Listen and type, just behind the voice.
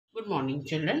Good morning,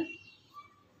 children.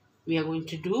 We are going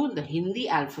to do the Hindi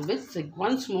alphabets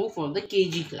once more for the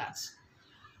KG class.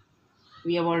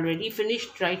 We have already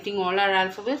finished writing all our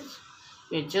alphabets.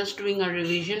 We are just doing a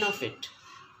revision of it.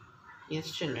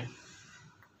 Yes, children.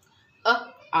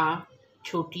 A,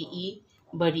 choti e,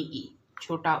 badi e.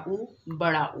 Chota u,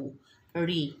 bada u.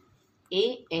 Ri,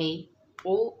 a,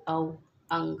 o,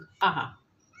 ang, aha.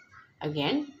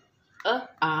 Again.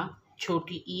 A,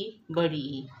 choti e, badi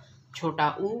e.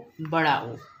 Chota u, bada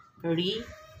u. Ri,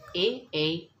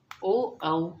 a, o,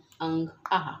 ang,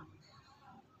 aha.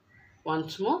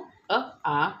 Once more.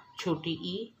 A, choti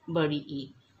e, badi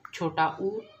e. Chota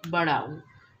u, bada u.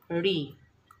 Ri,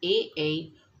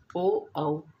 a, o,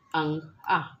 ang,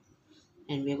 ah.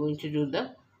 And we are going to do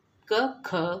the k,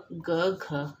 g,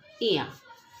 iya.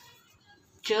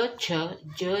 Ch,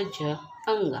 j,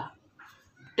 anga.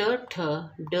 T,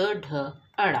 d,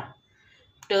 ada.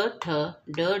 T,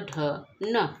 d,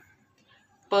 na.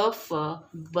 P, f,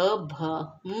 b,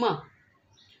 m.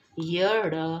 Y,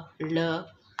 r, l,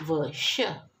 v, sh.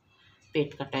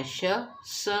 पेट कटा श,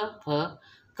 स, ह,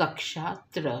 कक्षा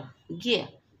त्र, ज्ञ.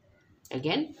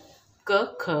 Again. क,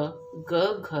 ख,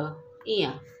 ग,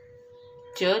 इया.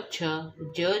 च,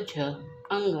 ज,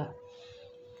 अंग.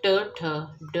 ट,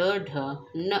 ड,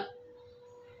 न.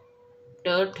 ट,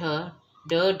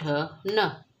 ड, न.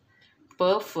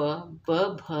 प, फ, ब,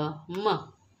 म.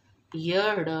 य,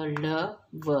 र, ल,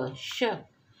 व, श.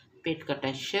 पेट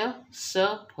कटा श, स,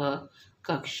 ह,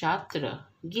 कक्षा त्र,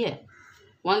 ज्ञ.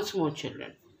 Once more,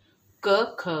 children. K,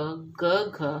 kh, g,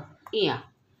 iya.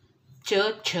 Ch,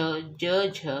 j,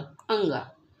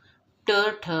 anga. T,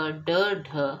 d,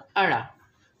 ada.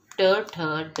 T,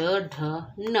 d,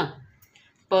 na.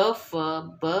 P, f,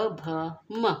 b,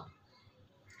 m.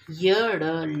 Y, r,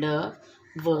 l,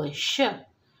 v, sh.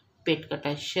 Pet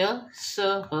kata sh, s,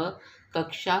 h,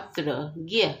 kaksha, tra,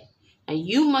 gya. And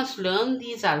you must learn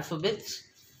these alphabets.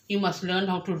 You must learn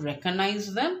how to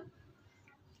recognize them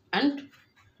and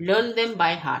learn them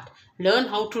by heart. Learn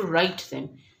how to write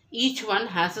them. Each one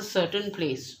has a certain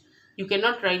place. You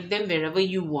cannot write them wherever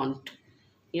you want.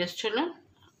 Yes, children?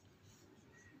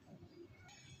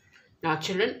 Now,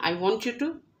 children, I want you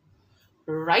to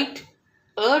write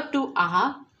A to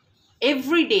aha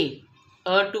every day.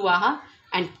 A to aha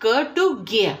and K to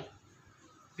gear.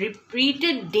 Repeat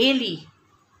it daily.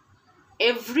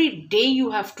 Every day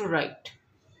you have to write.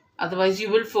 Otherwise, you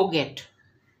will forget.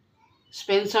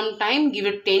 Spend some time, give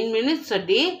it 10 minutes a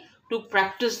day to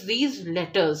practice these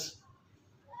letters.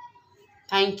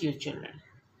 Thank you, children.